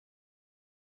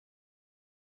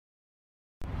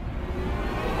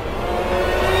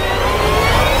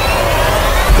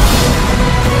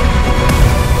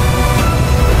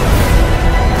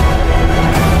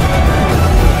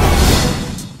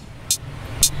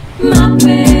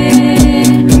Mape,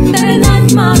 tara na't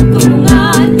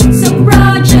magtulungan sa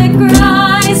Project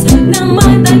Rise ng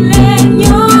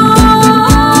Mandalenyo.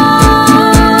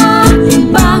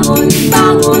 Bangon,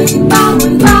 bangon,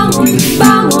 bangon, bangon,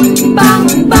 bangon,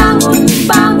 bangon, bangon,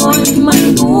 bangon,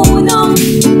 matulong.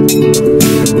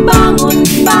 Bangon,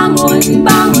 bangon,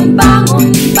 bangon, bangon,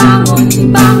 bangon,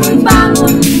 bangon,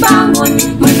 bangon, bangon,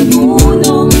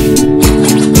 matulong.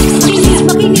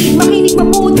 Makinig, makinig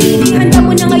mabuti. Ihanda mo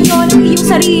na ngayon ang iyong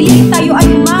sarili. Tayo ay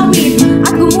umawit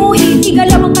at gumuhit.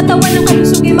 Igalaw ang katawan ng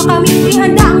kalusugay makamit.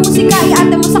 Ihanda ang musika,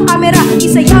 ianda mo sa kamera.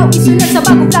 Isayaw, isunod sa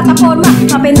bagong plataforma.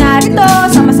 Mape narito,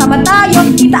 sama-sama tayo.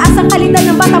 Itaas ang kalidad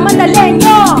ng Batang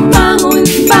Mandalenyo. Bangon,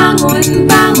 bangon,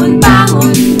 bangon,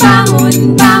 bangon,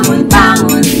 bangon, bangon,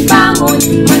 bangon, bangon,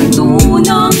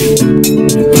 matulong.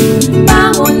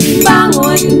 Bangon,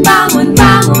 bangon, bangon,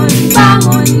 bangon,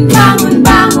 bangon, bangon,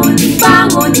 bangon,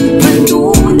 bangon,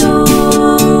 matulong.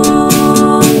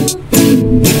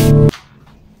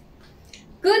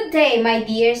 Good day, my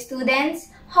dear students.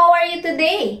 How are you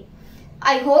today?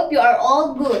 I hope you are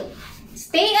all good.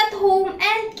 Stay at home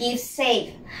and keep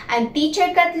safe. I'm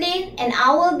Teacher Kathleen and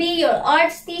I will be your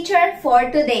arts teacher for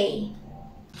today.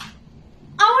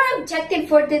 Our objective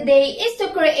for today is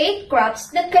to create crafts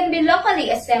that can be locally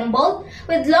assembled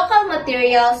with local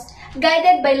materials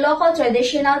guided by local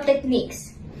traditional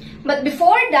techniques. But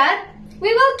before that,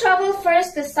 we will travel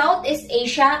first to Southeast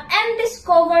Asia and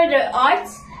discover their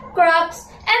arts, crafts,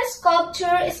 and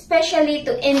sculpture, especially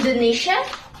to Indonesia,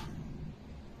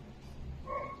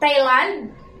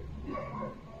 Thailand,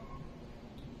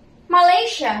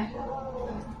 Malaysia,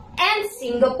 and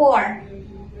Singapore.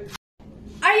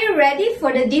 Are you ready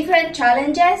for the different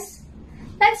challenges?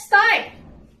 Let's start!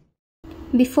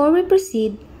 Before we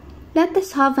proceed, let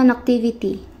us have an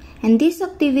activity, and this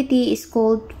activity is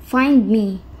called Find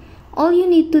Me. All you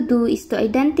need to do is to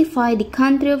identify the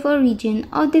country of origin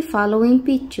of the following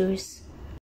pictures.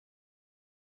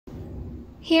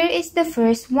 Here is the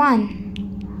first one.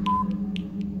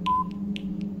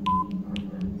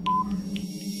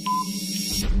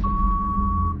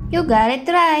 You got it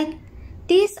right.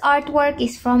 This artwork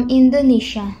is from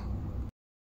Indonesia.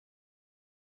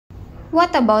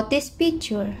 What about this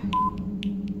picture?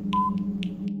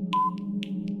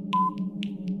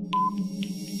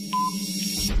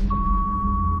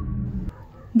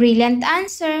 Brilliant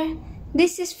answer.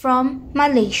 This is from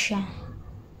Malaysia.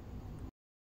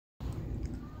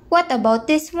 What about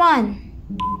this one?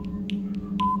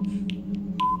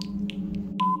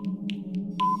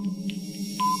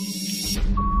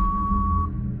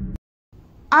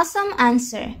 Awesome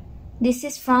answer. This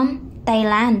is from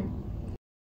Thailand.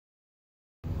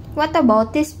 What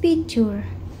about this picture?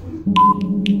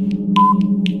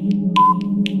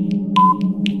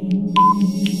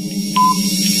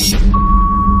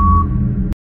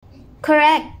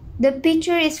 Correct. The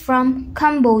picture is from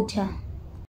Cambodia.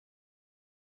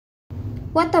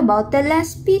 What about the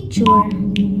last picture?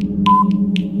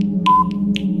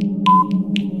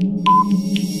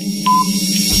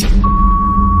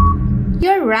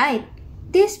 You're right.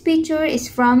 This picture is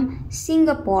from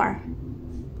Singapore.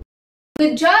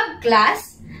 Good job,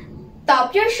 class!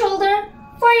 Tap your shoulder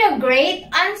for your great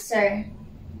answer.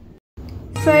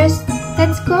 First,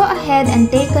 let's go ahead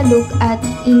and take a look at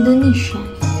Indonesia.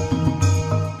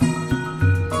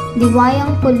 The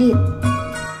Wayang Kulit.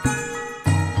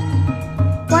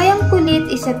 Wayang Kulit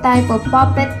is a type of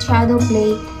puppet shadow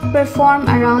play performed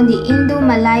around the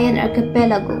Indo-Malayan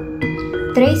archipelago,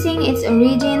 tracing its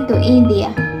origin to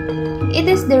India. It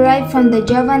is derived from the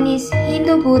Javanese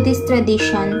Hindu-Buddhist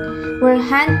tradition, where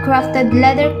handcrafted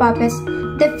leather puppets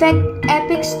depict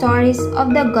epic stories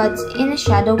of the gods in a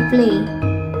shadow play.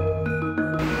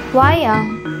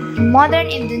 Wayang, in modern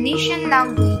Indonesian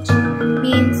language,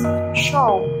 means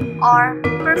show or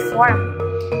perform.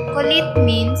 Kulit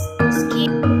means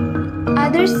skin.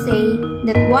 Others say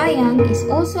that wayang is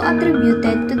also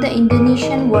attributed to the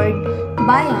Indonesian word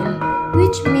bayang,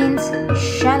 which means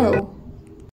shadow.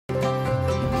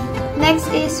 Next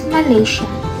is Malaysia.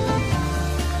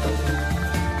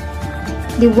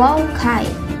 The Wow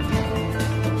Kite.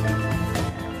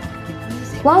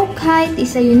 Wow Kite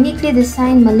is a uniquely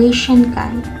designed Malaysian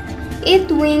kite. Its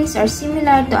wings are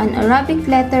similar to an Arabic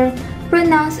letter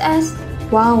pronounced as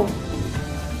wow.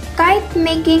 Kite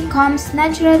making comes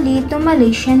naturally to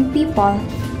Malaysian people.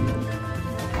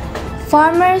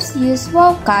 Farmers use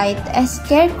wow kite as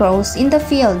scarecrows in the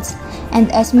fields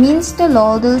and as means to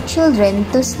lull their children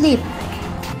to sleep.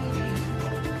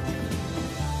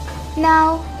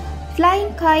 Now,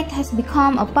 flying kite has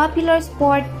become a popular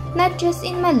sport not just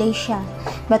in Malaysia,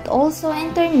 but also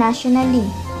internationally.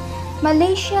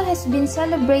 Malaysia has been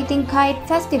celebrating kite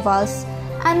festivals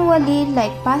annually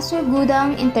like Pasir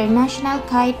Gudang International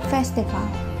Kite Festival.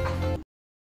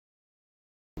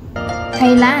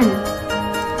 Thailand,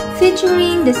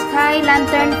 featuring the Sky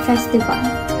Lantern Festival.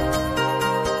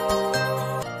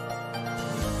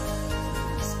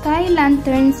 Sky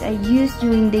lanterns are used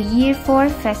during the year for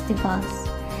festivals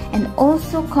and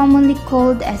also commonly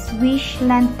called as wish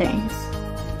lanterns.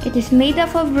 It is made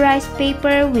up of rice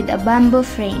paper with a bamboo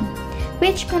frame,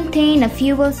 which contain a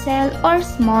fuel cell or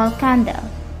small candle.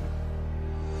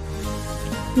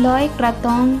 Loy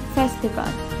Krathong Festival,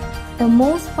 the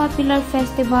most popular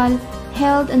festival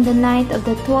held on the night of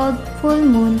the 12th full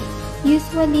moon,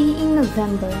 usually in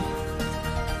November.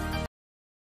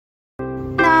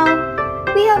 Now,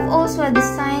 we have also a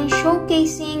design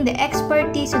showcasing the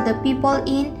expertise of the people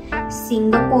in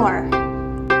Singapore.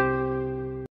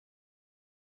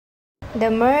 The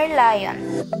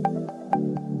Merlion.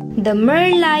 The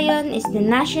Merlion is the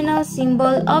national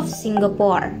symbol of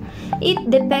Singapore. It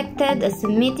depicted as a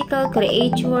mythical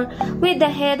creature with the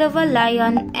head of a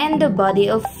lion and the body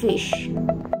of fish.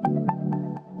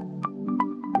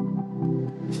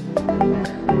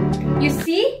 You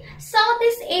see,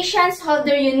 Southeast Asians have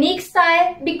their unique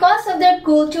style because of their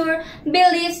culture,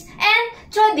 beliefs, and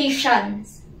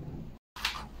traditions.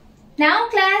 Now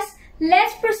class,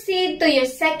 let's proceed to your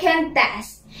second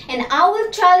task, and I will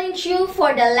challenge you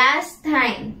for the last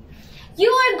time. You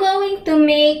are going to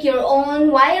make your own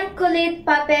wayang kulit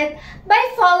puppet by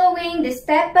following the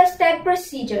step-by-step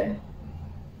procedure.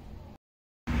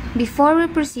 Before we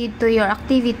proceed to your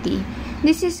activity,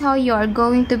 this is how you are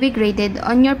going to be graded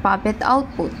on your puppet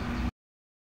output.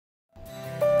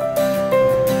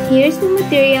 Here's the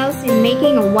materials in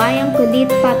making a wayang kulit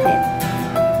puppet.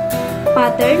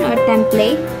 Pattern or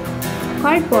template,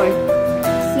 cardboard,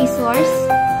 scissors,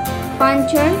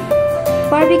 puncher,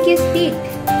 barbecue stick,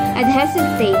 adhesive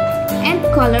tape, and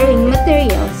coloring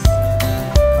materials.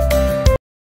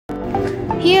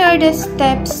 Here are the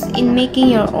steps in making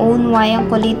your own wayang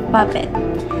kulit puppet.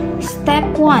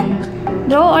 Step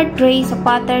 1. Draw or trace a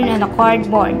pattern on a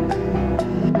cardboard.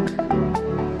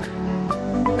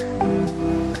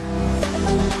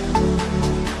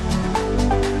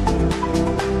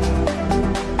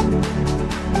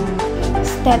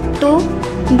 Step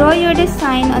 2. Draw your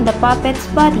design on the puppet's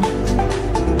body.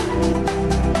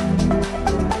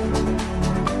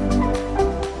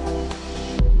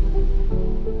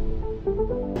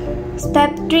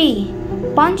 Step 3.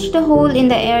 Punch the hole in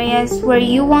the areas where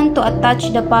you want to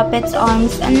attach the puppet's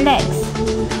arms and legs.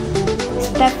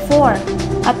 Step 4.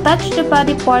 Attach the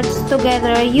body parts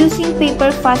together using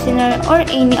paper fastener or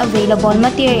any available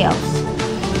materials.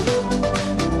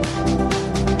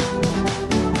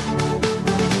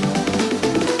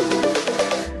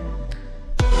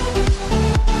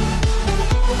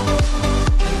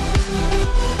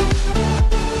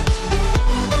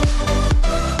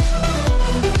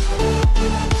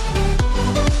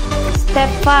 Step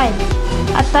 5.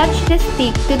 Attach the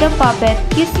stick to the puppet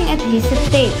using adhesive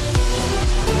tape.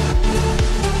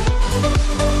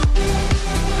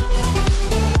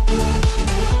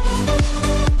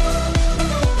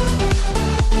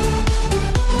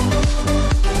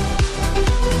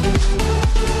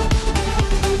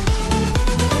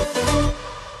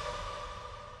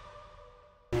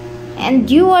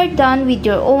 And you are done with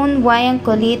your own wayang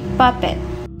kulit puppet.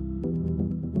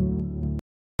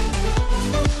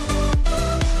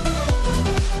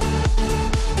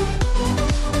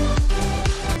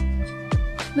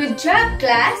 Good job,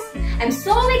 class! I'm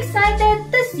so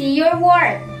excited to see your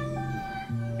work.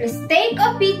 Let's take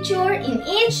a picture in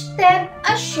each step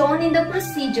as shown in the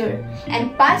procedure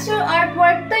and pass your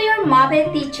artwork to your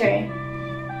Muppet teacher.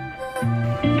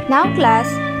 Now class,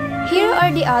 here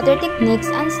are the other techniques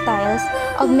and styles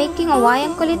of making a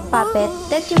wayang kulit puppet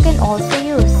that you can also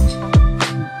use.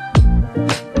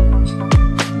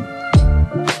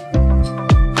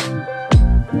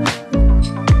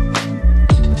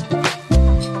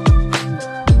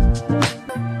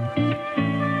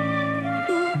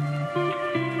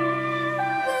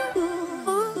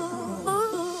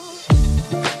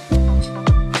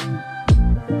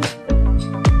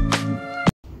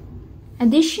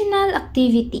 Additional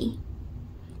activity.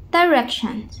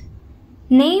 Directions.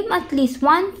 Name at least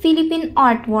one Philippine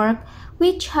artwork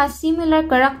which has similar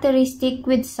characteristics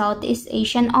with Southeast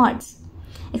Asian arts.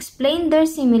 Explain their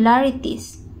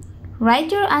similarities.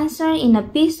 Write your answer in a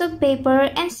piece of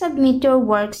paper and submit your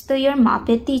works to your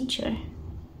Muppet teacher.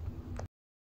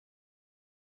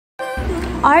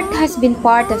 Art has been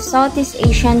part of Southeast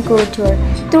Asian culture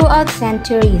throughout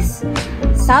centuries.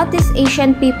 Southeast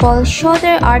Asian people show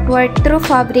their artwork through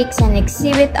fabrics and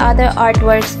exhibit other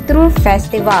artworks through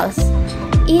festivals.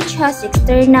 Each has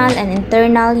external and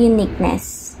internal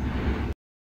uniqueness.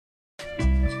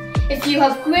 If you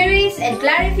have queries and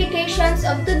clarifications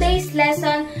of today's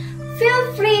lesson, feel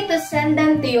free to send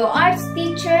them to your arts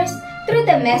teachers through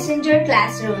the Messenger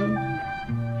Classroom.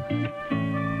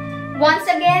 Once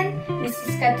again, this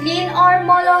is Kathleen R.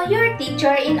 Molo, your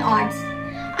teacher in arts.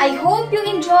 I hope you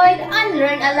enjoyed and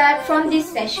learned a lot from this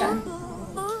session.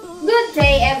 Good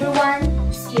day, everyone.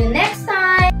 See you next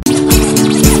time.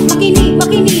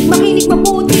 Makinig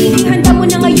mabuti. Ihanda mo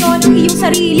na ngayon ang iyong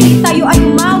sarili. Tayo ay